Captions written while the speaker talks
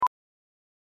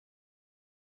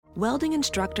Welding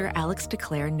instructor Alex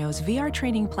DeClaire knows VR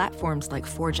training platforms like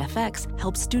Forge FX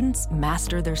help students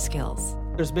master their skills.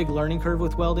 There's a big learning curve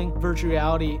with welding. Virtual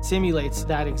reality simulates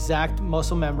that exact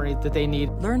muscle memory that they need.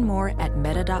 Learn more at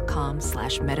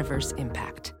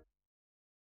meta.com/metaverseimpact.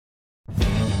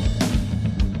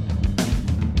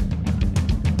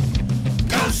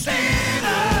 Go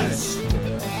Steelers!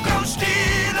 Go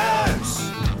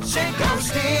Steelers! Say go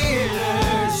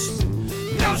Steelers!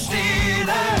 Go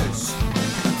Steelers!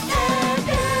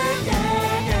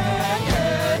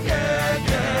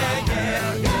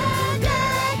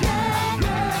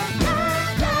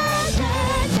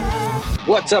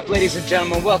 What's up, ladies and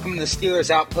gentlemen? Welcome to the Steelers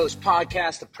Outpost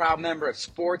Podcast, a proud member of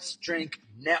Sports Drink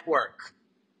Network.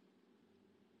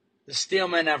 The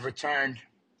Steelmen have returned.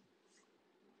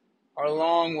 Our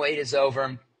long wait is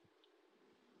over.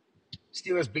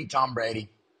 Steelers beat Tom Brady.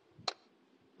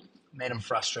 Made him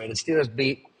frustrated. Steelers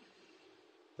beat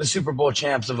the Super Bowl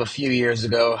champs of a few years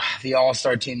ago, the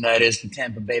all-star team that is the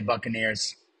Tampa Bay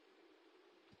Buccaneers.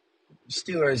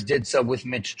 Steelers did so with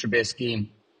Mitch Trubisky.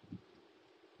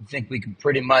 I think we can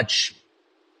pretty much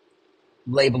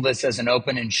label this as an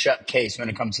open and shut case when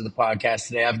it comes to the podcast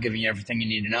today. I've given you everything you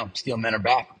need to know. Steelmen are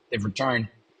back. They've returned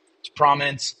to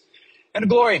prominence and to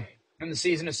glory, and the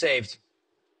season is saved.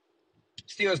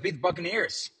 Steelers beat the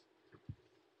Buccaneers.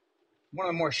 One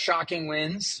of the more shocking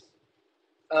wins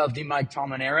of the Mike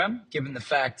Tomlin era, given the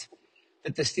fact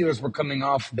that the Steelers were coming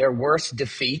off their worst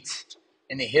defeat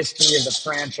in the history of the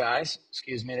franchise.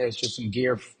 Excuse me, there's just some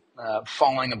gear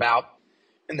falling about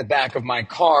in the back of my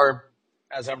car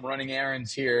as I'm running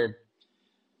errands here.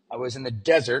 I was in the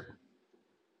desert,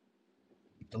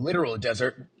 the literal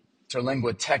desert,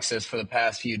 Terlingua, Texas, for the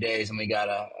past few days, and we got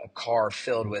a car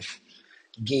filled with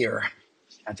gear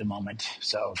at the moment,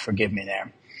 so forgive me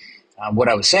there. What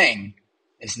I was saying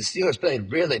is the Steelers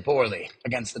played really poorly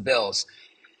against the Bills,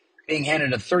 being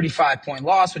handed a 35-point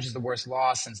loss, which is the worst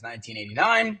loss since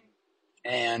 1989.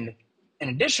 And in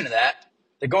addition to that,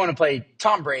 they're going to play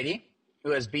Tom Brady, who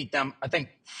has beat them, I think,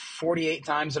 48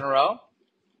 times in a row.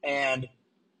 And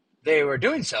they were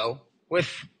doing so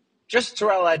with just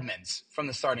Terrell Edmunds from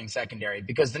the starting secondary,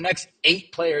 because the next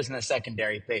 8 players in the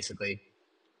secondary basically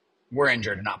were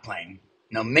injured and not playing.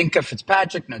 No Minka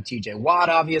Fitzpatrick, no TJ Watt,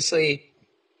 obviously.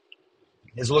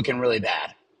 Is looking really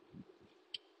bad.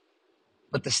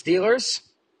 But the Steelers,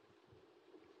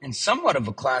 in somewhat of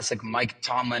a classic Mike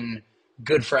Tomlin,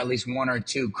 good for at least one or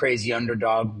two crazy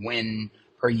underdog win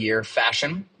per year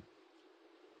fashion,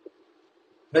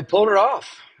 they pulled it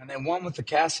off, and they won with the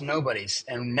cast of nobodies.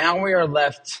 And now we are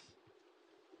left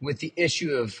with the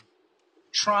issue of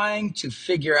trying to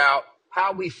figure out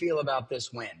how we feel about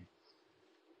this win.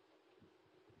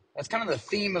 That's kind of the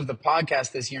theme of the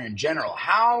podcast this year in general.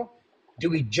 How do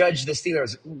we judge the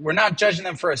Steelers? We're not judging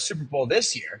them for a Super Bowl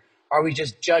this year. Are we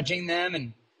just judging them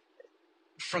and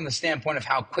from the standpoint of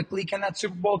how quickly can that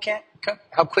Super Bowl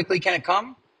how quickly can it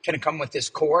come? Can it come with this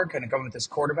core? Can it come with this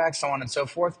quarterback? So on and so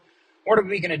forth. What are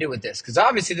we going to do with this? Because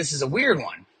obviously this is a weird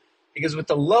one. Because with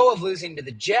the low of losing to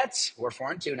the Jets, we're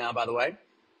 4-2 now, by the way,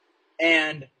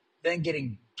 and then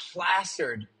getting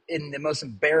plastered in the most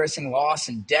embarrassing loss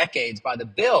in decades by the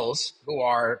Bills, who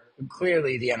are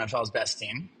clearly the NFL's best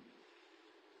team,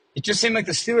 it just seemed like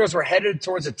the Steelers were headed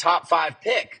towards a top 5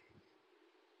 pick.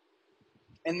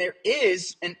 And there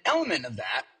is an element of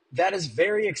that is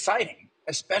very exciting,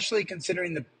 especially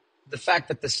considering the fact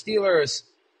that the Steelers'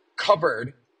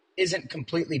 cupboard isn't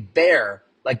completely bare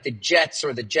like the Jets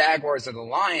or the Jaguars or the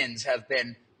Lions have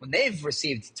been when they've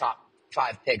received top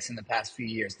 5 picks in the past few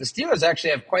years. The Steelers actually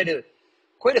have quite a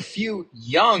few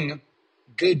young,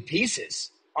 good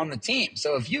pieces on the team.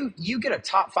 So if you get a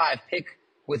top 5 pick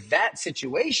with that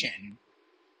situation,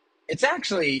 it's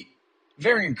actually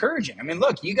very encouraging. I mean,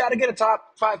 look, you got to get a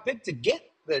top 5 pick to get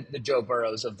the Joe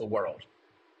Burrows of the world,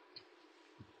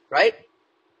 right?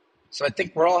 So I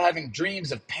think we're all having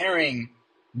dreams of pairing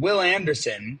Will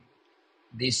Anderson,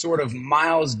 the sort of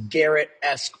Myles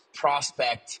Garrett-esque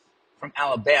prospect from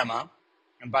Alabama,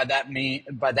 and by that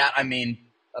I mean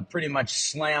a pretty much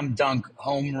slam dunk,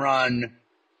 home run,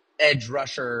 edge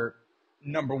rusher,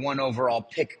 number 1 overall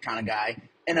pick kind of guy,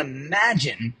 and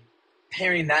imagine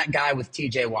pairing that guy with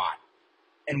TJ Watt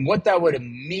and what that would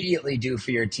immediately do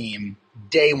for your team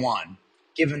day one,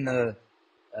 given the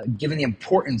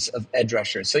importance of edge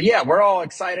rushers. So yeah, we're all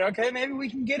excited. Okay, maybe we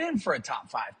can get in for a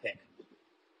top 5 pick.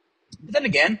 But then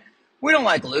again, we don't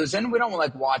like losing. We don't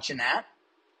like watching that.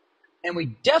 And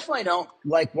we definitely don't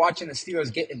like watching the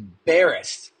Steelers get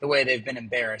embarrassed the way they've been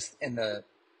embarrassed in the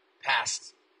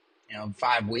past,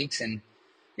 5 weeks. And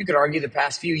you could argue the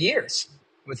past few years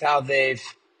with how they've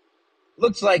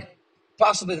looked like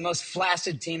possibly the most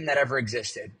flaccid team that ever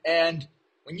existed. And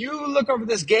when you look over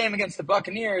this game against the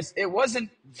Buccaneers, it wasn't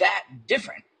that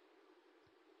different.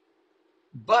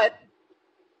 But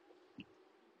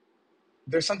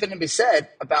there's something to be said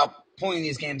about pulling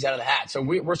these games out of the hat. So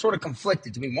we're sort of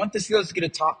conflicted. Do we want the Steelers to get a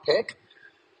top pick?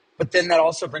 But then that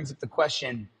also brings up the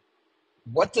question,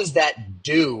 what does that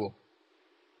do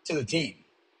to the team?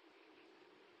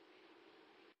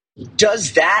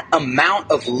 Does that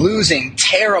amount of losing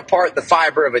tear apart the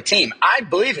fiber of a team? I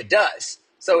believe it does.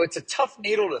 So it's a tough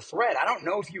needle to thread. I don't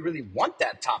know if you really want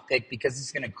that top pick because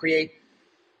it's going to create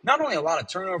not only a lot of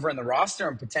turnover in the roster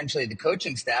and potentially the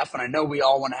coaching staff, and I know we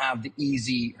all want to have the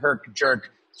easy herk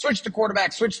jerk, switch the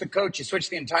quarterback, switch the coach, you switch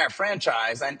the entire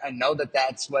franchise. I know that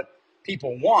that's what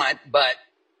people want, but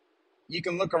you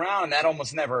can look around and that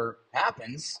almost never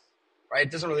happens, right?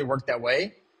 It doesn't really work that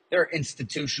way. There are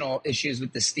institutional issues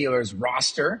with the Steelers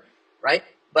roster, right?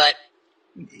 But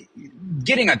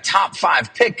getting a top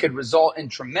 5 pick could result in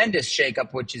tremendous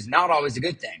shakeup, which is not always a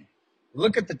good thing.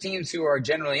 Look at the teams who are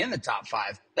generally in the top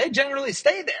 5. They generally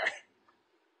stay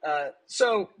there.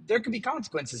 So there could be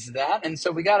consequences to that. And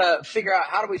so we got to figure out,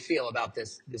 how do we feel about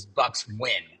this Bucs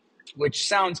win, which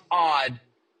sounds odd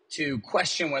to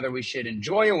question whether we should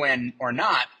enjoy a win or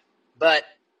not. But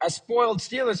as spoiled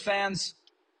Steelers fans,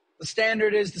 the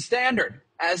standard is the standard,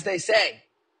 as they say.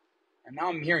 And now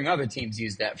I'm hearing other teams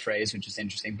use that phrase, which is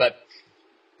interesting. But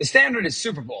the standard is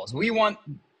Super Bowls. We want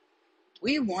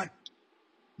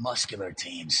muscular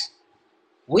teams.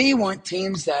 We want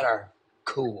teams that are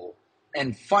cool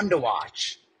and fun to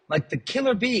watch, like the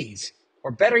Killer Bees,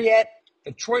 or better yet,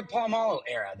 the Troy Polamalu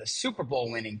era, the Super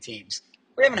Bowl winning teams.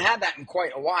 We haven't had that in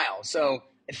quite a while. So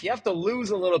if you have to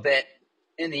lose a little bit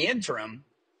in the interim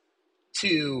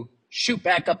to shoot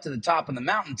back up to the top of the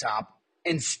mountaintop,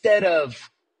 instead of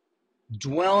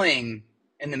dwelling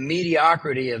in the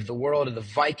mediocrity of the world of the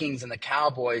Vikings and the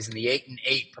Cowboys and the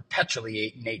 8-8,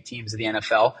 perpetually 8-8 teams of the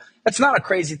NFL, that's not a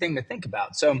crazy thing to think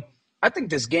about. So I think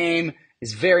this game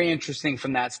is very interesting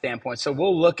from that standpoint. So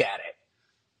we'll look at it.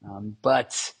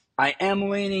 But I am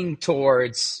leaning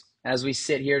towards, as we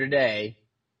sit here today,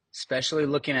 especially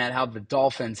looking at how the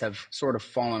Dolphins have sort of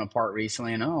fallen apart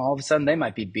recently, and all of a sudden they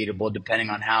might be beatable depending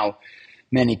on how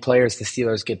many players the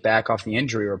Steelers get back off the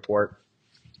injury report.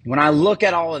 When I look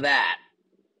at all of that,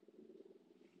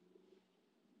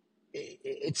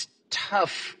 it's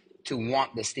tough to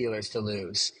want the Steelers to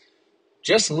lose.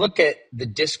 Just look at the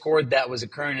discord that was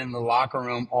occurring in the locker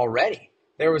room already.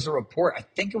 There was a report, I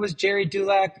think it was Jerry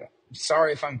Dulac.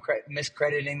 Sorry if I'm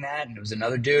miscrediting that, and it was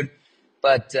another dude.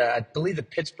 But I believe the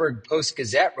Pittsburgh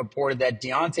Post-Gazette reported that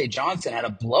Deontay Johnson had a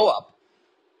blow-up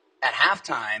at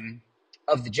halftime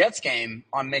of the Jets game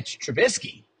on Mitch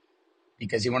Trubisky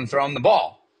because he wouldn't throw him the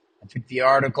ball. I think the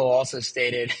article also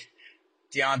stated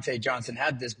Deontay Johnson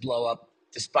had this blow-up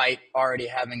despite already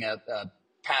having a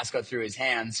pass go through his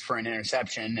hands for an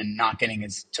interception and not getting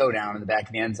his toe down in the back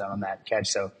of the end zone on that catch.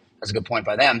 So that's a good point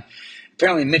by them.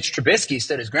 Apparently, Mitch Trubisky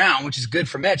stood his ground, which is good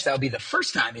for Mitch. That would be the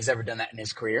first time he's ever done that in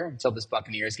his career until this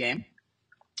Buccaneers game.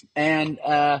 And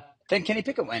then Kenny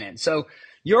Pickett went in. So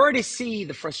you already see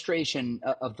the frustration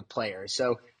of the players.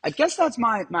 So I guess that's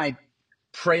my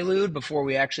prelude before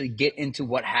we actually get into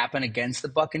what happened against the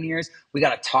Buccaneers. We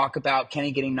got to talk about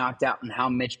Kenny getting knocked out and how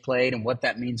Mitch played and what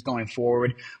that means going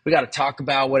forward. We got to talk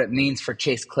about what it means for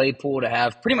Chase Claypool to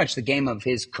have pretty much the game of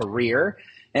his career.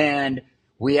 And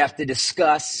we have to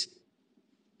discuss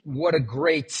what a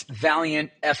great,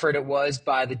 valiant effort it was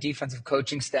by the defensive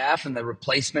coaching staff and the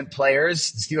replacement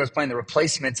players, the Steelers playing the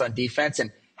replacements on defense,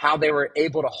 and how they were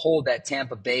able to hold that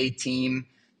Tampa Bay team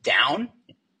down.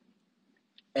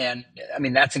 And, I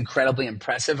mean, that's incredibly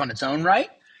impressive on its own right.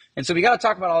 And so we got to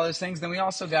talk about all those things. Then we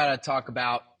also got to talk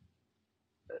about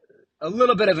a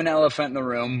little bit of an elephant in the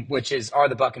room, which is, are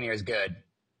the Buccaneers good?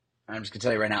 I'm just going to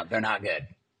tell you right now, they're not good.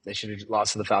 They should have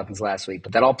lost to the Falcons last week.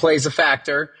 But that all plays a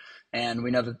factor. And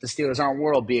we know that the Steelers aren't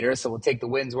world beaters, so we'll take the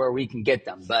wins where we can get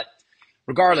them. But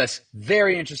regardless,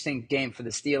 very interesting game for the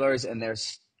Steelers, and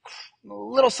there's a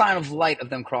little sign of light of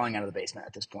them crawling out of the basement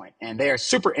at this point. And they are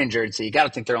super injured, so you got to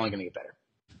think they're only going to get better.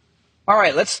 All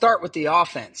right, let's start with the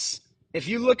offense. If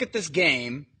you look at this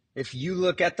game, if you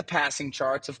look at the passing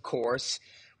charts, of course,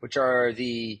 which are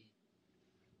the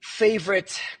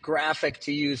favorite graphic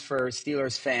to use for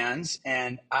Steelers fans,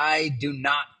 and I do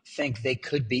not think they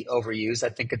could be overused. I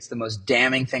think it's the most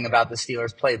damning thing about the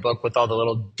Steelers playbook with all the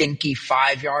little dinky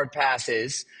 5-yard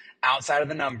passes outside of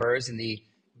the numbers and the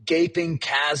gaping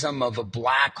chasm of a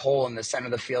black hole in the center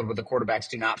of the field where the quarterbacks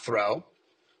do not throw.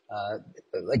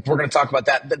 Like we're going to talk about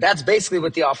that. But that's basically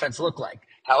what the offense looked like.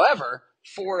 However,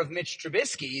 4 of Mitch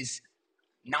Trubisky's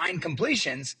 9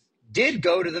 completions did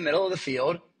go to the middle of the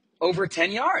field over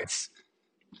 10 yards.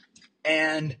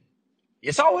 And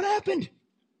you saw what happened.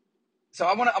 So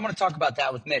I want to talk about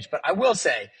that with Mitch. But I will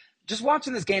say, just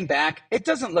watching this game back, it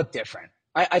doesn't look different.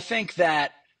 I think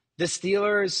that the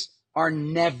Steelers are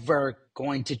never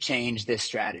going to change this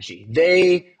strategy.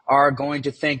 They are going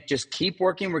to think, just keep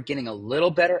working. We're getting a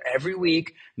little better every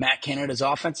week. Matt Canada's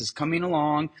offense is coming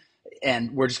along,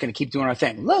 and we're just going to keep doing our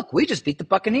thing. Look, we just beat the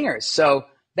Buccaneers. So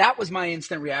that was my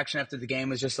instant reaction after the game,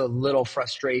 was just a little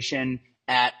frustration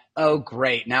at, oh,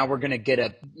 great, now we're going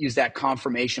to use that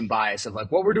confirmation bias of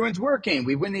like, what we're doing is working.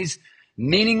 We win these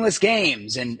meaningless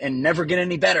games and never get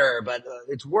any better, but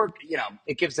it's worked.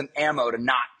 It gives them ammo to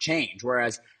not change.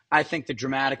 Whereas I think the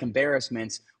dramatic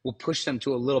embarrassments will push them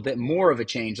to a little bit more of a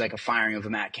change, like a firing of a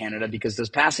Matt Canada, because those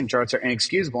passing charts are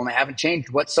inexcusable and they haven't changed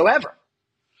whatsoever.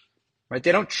 Right?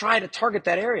 They don't try to target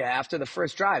that area after the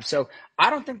first drive. So I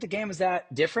don't think the game is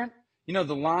that different.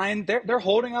 The line, they're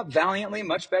holding up valiantly,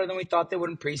 much better than we thought they would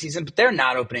in preseason, but they're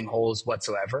not opening holes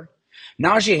whatsoever.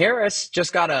 Najee Harris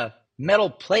just got a metal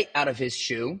plate out of his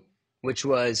shoe, which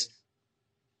was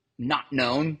not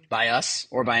known by us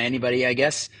or by anybody, I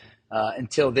guess,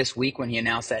 until this week when he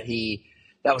announced that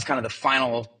was kind of the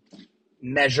final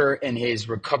measure in his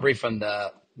recovery from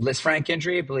the Lisfranc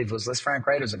injury. I believe it was Lisfranc,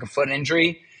 right? It was like a foot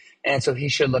injury. And so he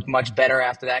should look much better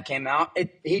after that came out.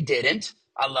 He didn't.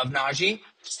 I love Najee.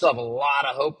 Still have a lot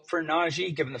of hope for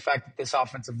Najee, given the fact that this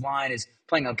offensive line is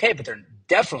playing okay, but they're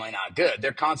definitely not good.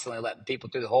 They're constantly letting people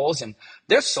through the holes, and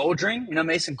they're soldiering.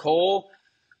 Mason Cole,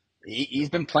 he's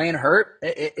been playing hurt.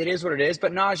 It is what it is,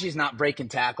 but Najee's not breaking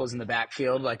tackles in the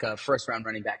backfield like a first-round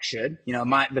running back should.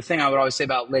 The thing I would always say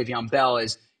about Le'Veon Bell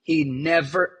is he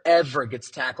never, ever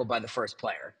gets tackled by the first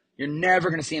player. You're never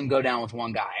going to see him go down with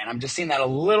one guy, and I'm just seeing that a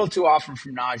little too often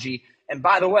from Najee. And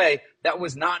by the way, that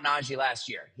was not Najee last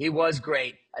year. He was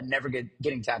great at never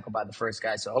getting tackled by the first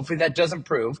guy, so hopefully that does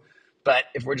improve. But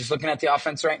if we're just looking at the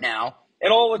offense right now,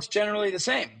 it all looks generally the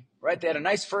same, right? They had a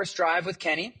nice first drive with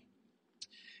Kenny,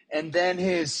 and then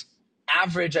his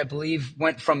average, I believe,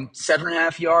 went from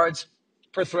 7.5 yards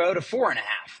per throw to 4.5.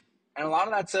 And a lot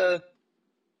of that's a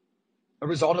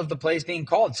result of the plays being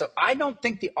called. So I don't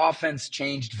think the offense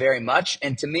changed very much,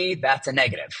 and to me, that's a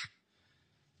negative.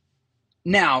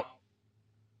 Now,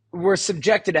 we're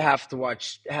subjected to having to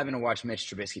watch Mitch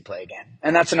Trubisky play again.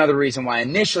 And that's another reason why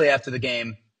initially after the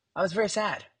game, I was very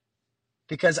sad.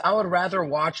 Because I would rather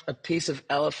watch a piece of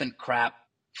elephant crap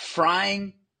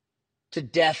frying to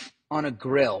death on a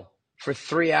grill for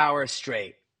 3 hours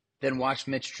straight than watch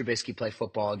Mitch Trubisky play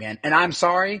football again. And I'm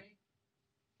sorry,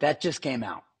 that just came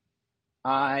out.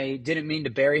 I didn't mean to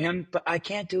bury him, but I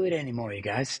can't do it anymore, you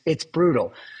guys. It's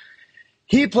brutal.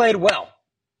 He played well.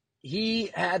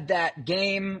 He had that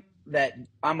game that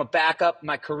I'm a backup.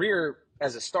 My career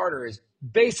as a starter is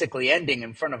basically ending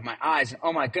in front of my eyes. And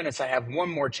oh my goodness, I have one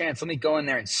more chance. Let me go in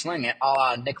there and sling it, a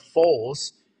la Nick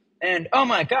Foles. And oh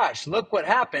my gosh, look what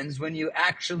happens when you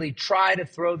actually try to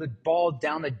throw the ball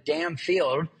down the damn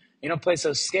field. You don't play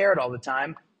so scared all the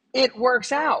time. It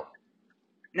works out.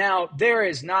 Now, there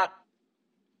is not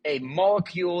a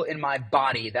molecule in my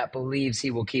body that believes he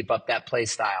will keep up that play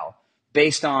style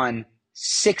based on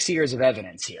 6 years of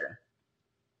evidence here.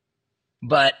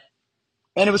 And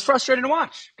it was frustrating to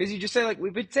watch because you just say, like,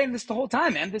 we've been saying this the whole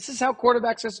time, man. This is how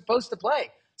quarterbacks are supposed to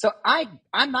play. So I'm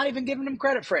not even giving him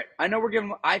credit for it. I know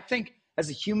I think as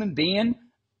a human being,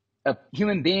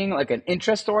 like an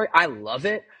interest story, I love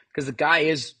it because the guy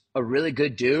is a really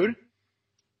good dude.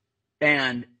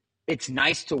 And it's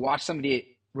nice to watch somebody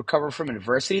recover from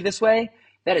adversity this way.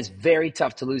 That is very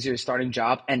tough to lose your starting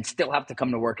job and still have to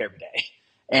come to work every day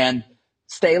and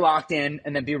stay locked in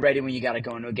and then be ready when you got to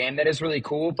go into a game. That is really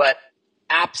cool, but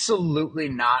absolutely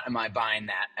not am I buying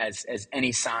that as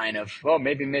any sign of, oh,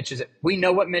 maybe Mitch is – we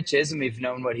know what Mitch is and we've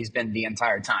known what he's been the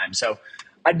entire time. So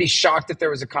I'd be shocked if there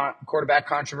was a quarterback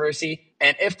controversy.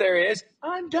 And if there is,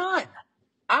 I'm done.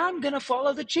 I'm going to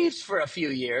follow the Chiefs for a few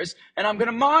years, and I'm going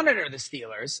to monitor the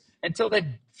Steelers until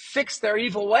they fix their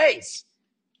evil ways.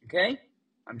 Okay?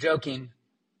 I'm joking,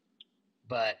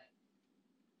 but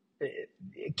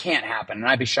it can't happen, and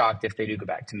I'd be shocked if they do go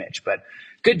back to Mitch. But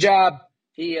good job.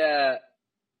 He had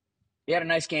a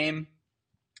nice game.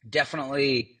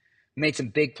 Definitely made some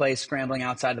big plays scrambling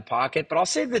outside the pocket. But I'll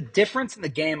say the difference in the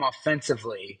game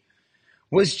offensively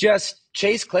was just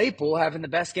Chase Claypool having the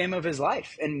best game of his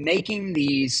life and making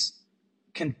these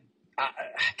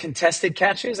contested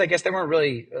catches. I guess they weren't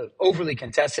really overly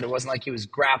contested. It wasn't like he was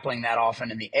grappling that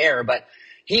often in the air, but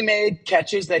he made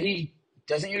catches that he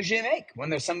doesn't usually make when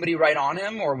there's somebody right on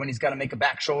him or when he's got to make a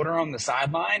back shoulder on the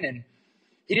sideline. And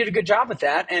he did a good job with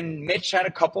that, and Mitch had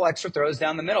a couple extra throws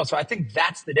down the middle. So I think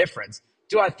that's the difference.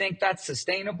 Do I think that's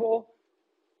sustainable?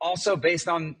 Also, based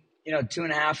on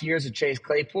 2.5 years of Chase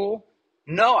Claypool,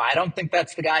 no, I don't think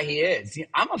that's the guy he is.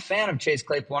 I'm a fan of Chase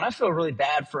Claypool, and I feel really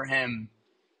bad for him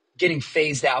getting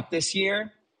phased out this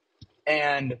year.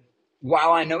 And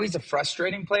while I know he's a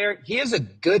frustrating player, he is a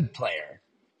good player,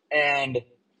 and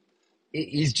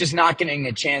he's just not getting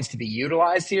a chance to be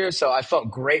utilized here. So I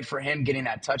felt great for him getting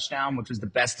that touchdown, which was the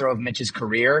best throw of Mitch's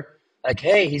career. Like,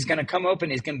 hey, he's going to come open.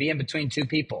 He's going to be in between two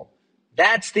people.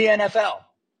 That's the NFL.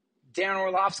 Dan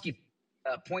Orlovsky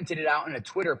pointed it out in a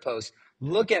Twitter post.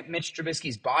 Look at Mitch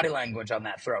Trubisky's body language on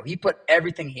that throw. He put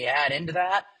everything he had into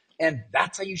that, and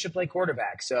that's how you should play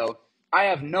quarterback. So I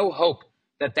have no hope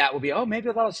that will be, maybe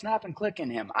that'll snap and click in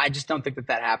him. I just don't think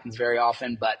that happens very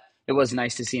often, but it was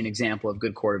nice to see an example of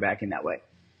good quarterbacking that way.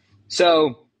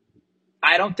 So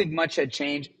I don't think much had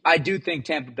changed. I do think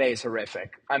Tampa Bay is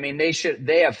horrific. I mean,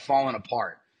 they have fallen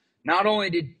apart. Not only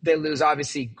did they lose,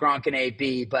 obviously, Gronk and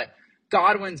AB, but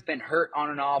Godwin's been hurt on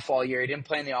and off all year. He didn't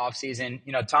play in the offseason.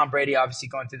 Tom Brady obviously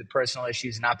going through the personal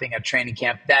issues, not being at training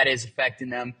camp. That is affecting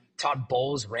them. Todd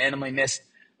Bowles randomly missed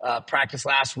practice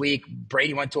last week.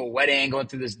 Brady went to a wedding, going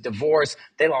through this divorce.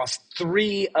 They lost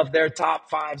 3 of their top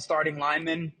 5 starting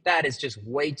linemen. That is just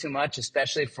way too much,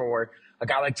 especially for a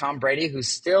guy like Tom Brady, who's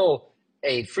still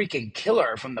a freaking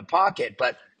killer from the pocket,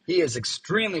 but he is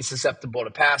extremely susceptible to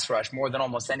pass rush more than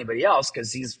almost anybody else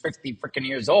because he's 50 freaking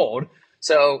years old.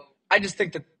 So I just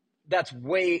think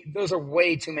those are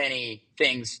way too many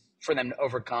things for them to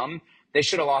overcome. They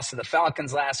should have lost to the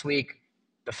Falcons last week.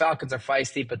 The Falcons are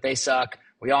feisty, but they suck.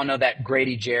 We all know that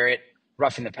Grady Jarrett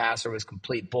roughing the passer was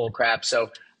complete bullcrap.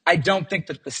 So I don't think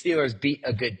that the Steelers beat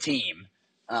a good team.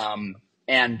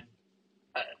 And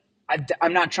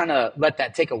I'm not trying to let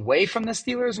that take away from the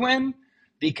Steelers win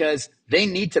because they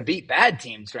need to beat bad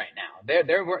teams right now.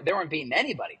 They weren't beating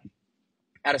anybody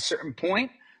at a certain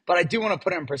point. But I do want to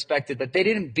put it in perspective that they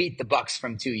didn't beat the Bucs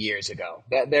from 2 years ago.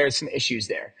 There's some issues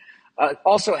there.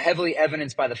 Also heavily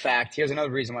evidenced by the fact, here's another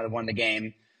reason why they won the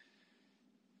game.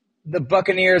 The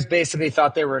Buccaneers basically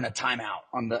thought they were in a timeout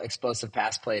on the explosive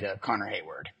pass play to Connor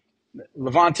Hayward.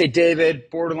 Levante David,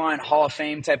 borderline Hall of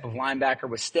Fame type of linebacker,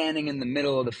 was standing in the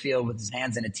middle of the field with his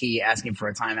hands in a T asking for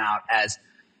a timeout as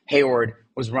Hayward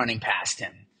was running past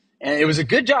him. And it was a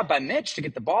good job by Mitch to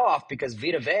get the ball off because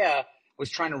Vita Vea was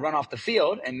trying to run off the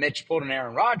field, and Mitch pulled an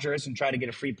Aaron Rodgers and tried to get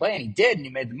a free play, and he did, and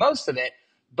he made the most of it.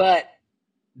 But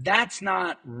that's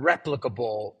not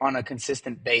replicable on a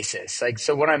consistent basis.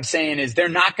 So what I'm saying is they're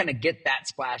not going to get that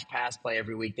splash pass play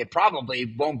every week. They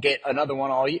probably won't get another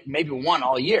one all year, maybe one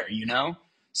all year,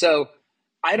 So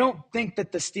I don't think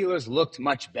that the Steelers looked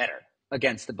much better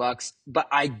against the Bucs, but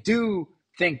I do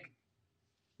think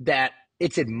that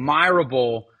it's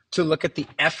admirable to look at the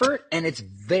effort, and it's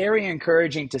very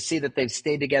encouraging to see that they've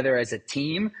stayed together as a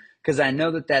team, because I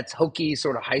know that that's hokey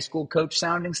sort of high school coach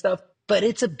sounding stuff, but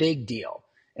it's a big deal.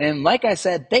 And like I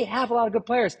said, they have a lot of good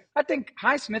players. I think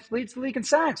Highsmith leads the league in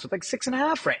sacks with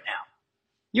 6.5 right now.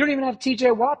 You don't even have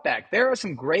TJ Watt back. There are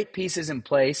some great pieces in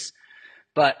place,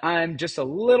 but I'm just a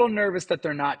little nervous that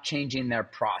they're not changing their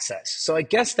process. So I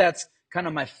guess that's kind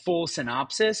of my full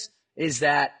synopsis, is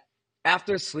that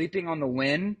after sleeping on the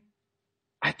win,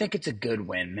 I think it's a good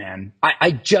win, man.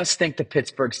 I just think the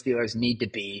Pittsburgh Steelers need to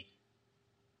be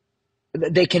 –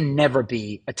 they can never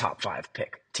be a top 5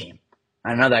 pick team.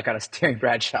 I know that got us Terry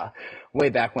Bradshaw way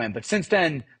back when, but since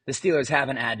then, the Steelers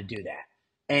haven't had to do that.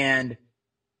 And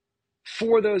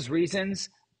for those reasons,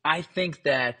 I think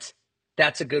that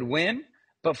that's a good win.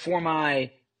 But for my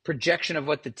projection of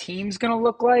what the team's going to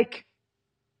look like,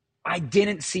 I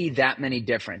didn't see that many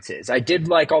differences. I did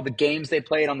like all the games they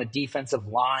played on the defensive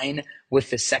line,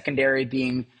 with the secondary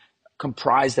being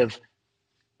comprised of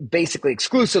basically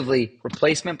exclusively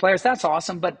replacement players. That's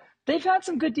awesome, but they've had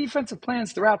some good defensive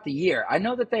plans throughout the year. I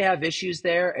know that they have issues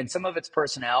there, and some of it's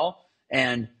personnel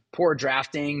and poor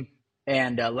drafting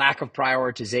and lack of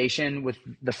prioritization with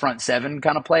the front 7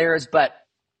 kind of players, but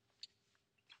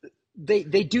they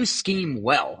do scheme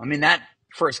well. I mean, that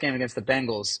first game against the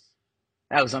Bengals,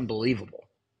 that was unbelievable.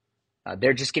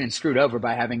 They're just getting screwed over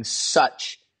by having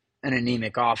such an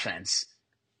anemic offense.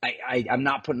 I'm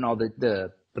not putting all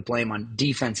the blame on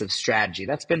defensive strategy.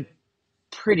 That's been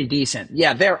pretty decent.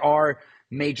 Yeah, there are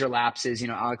major lapses.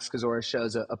 Alex Kozora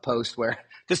shows a post where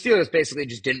the Steelers basically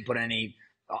just didn't put any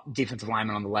defensive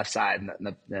linemen on the left side.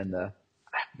 And man,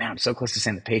 I'm so close to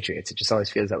saying the Patriots. It just always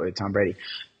feels that way with Tom Brady.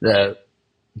 The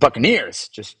Buccaneers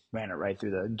just ran it right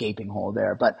through the gaping hole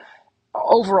there. But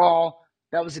overall,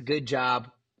 that was a good job.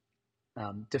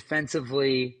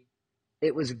 Defensively,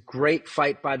 it was a great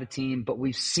fight by the team, but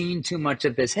we've seen too much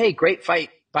of this, hey, great fight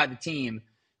by the team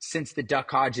since the Duck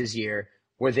Hodges year,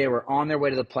 where they were on their way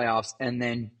to the playoffs and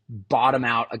then bottom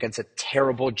out against a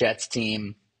terrible Jets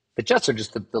team. The Jets are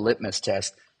just the litmus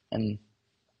test. And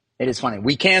it is funny.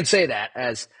 We can say that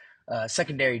as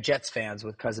secondary Jets fans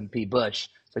with Cousin P. Bush.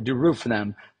 So I do root for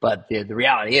them. But the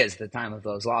reality is, the time of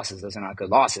those losses, those are not good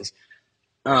losses.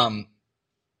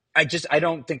 I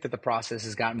don't think that the process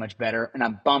has gotten much better. And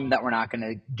I'm bummed that we're not going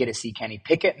to get to see Kenny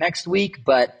Pickett next week.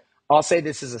 But I'll say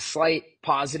this is a slight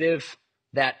positive,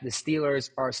 that the Steelers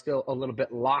are still a little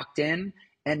bit locked in.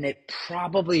 And it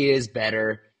probably is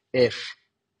better if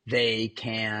they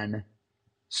can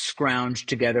scrounge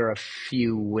together a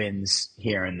few wins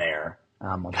here and there.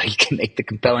 Although you can make the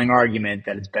compelling argument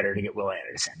that it's better to get Will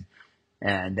Anderson.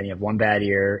 And then you have one bad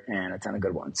year and a ton of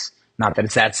good ones. Not that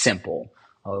it's that simple.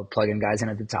 I'll plug in guys in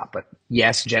at the top. But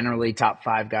yes, generally top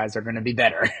 5 guys are going to be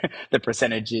better. The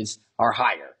percentages are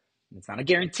higher. It's not a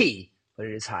guarantee, but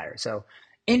it is higher. So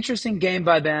interesting game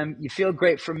by them. You feel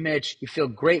great for Mitch. You feel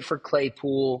great for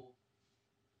Claypool.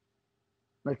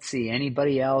 Let's see.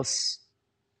 Anybody else?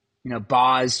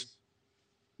 Boz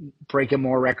breaking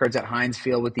more records at Heinz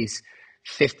Field with these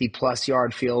 50-plus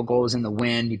yard field goals in the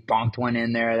wind. He bonked one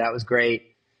in there. That was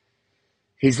great.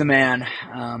 He's the man.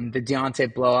 The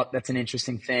Deontay blow-up, that's an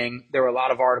interesting thing. There were a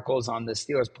lot of articles on the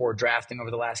Steelers' poor drafting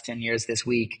over the last 10 years this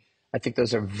week. I think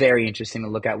those are very interesting to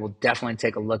look at. We'll definitely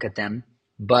take a look at them.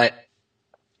 But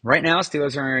right now,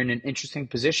 Steelers are in an interesting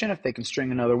position. If they can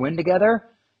string another win together,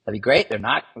 that'd be great. They're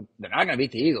not going to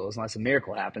beat the Eagles unless a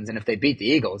miracle happens. And if they beat the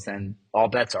Eagles, then all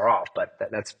bets are off. But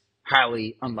that's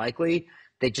highly unlikely.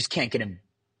 They just can't get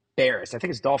embarrassed. I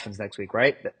think it's Dolphins next week,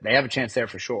 right? They have a chance there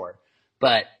for sure.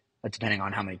 But depending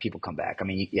on how many people come back. I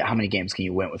mean, how many games can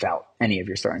you win without any of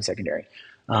your starting secondary?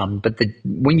 But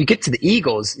when you get to the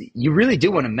Eagles, you really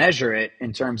do want to measure it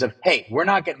in terms of, hey, we're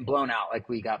not getting blown out like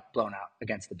we got blown out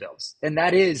against the Bills. And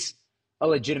that is a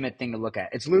legitimate thing to look at.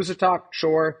 It's loser talk,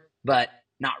 sure, but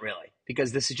not really,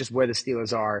 because this is just where the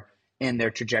Steelers are in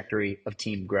their trajectory of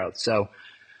team growth. So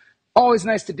always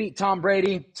nice to beat Tom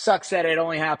Brady. Sucks that it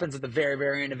only happens at the very,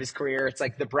 very end of his career. It's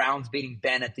like the Browns beating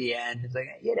Ben at the end. It's like,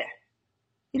 you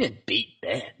didn't beat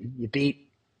Ben. You beat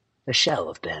the shell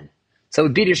of Ben. So we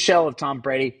beat a shell of Tom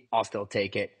Brady. I'll still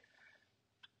take it.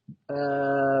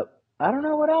 I don't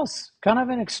know what else. Kind of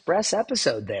an express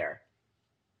episode there.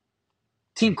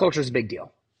 Team culture is a big deal.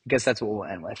 I guess that's what we'll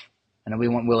end with. And then we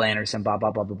want Will Anderson, blah,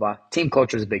 blah, blah, blah, blah. Team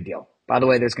culture is a big deal. By the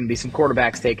way, there's going to be some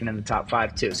quarterbacks taken in the top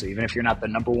 5 too. So even if you're not the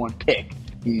number 1 pick,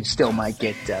 you still might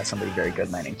get somebody very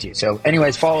good landing to you. So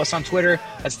anyways, follow us on Twitter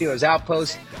at Steelers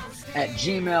Outpost, at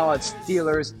Gmail at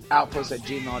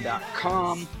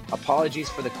SteelersOutpost@gmail.com. Apologies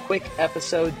for the quick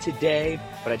episode today,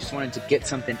 but I just wanted to get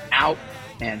something out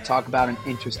and talk about an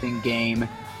interesting game.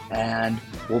 And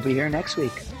we'll be here next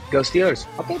week. Go Steelers.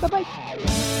 Okay, bye-bye.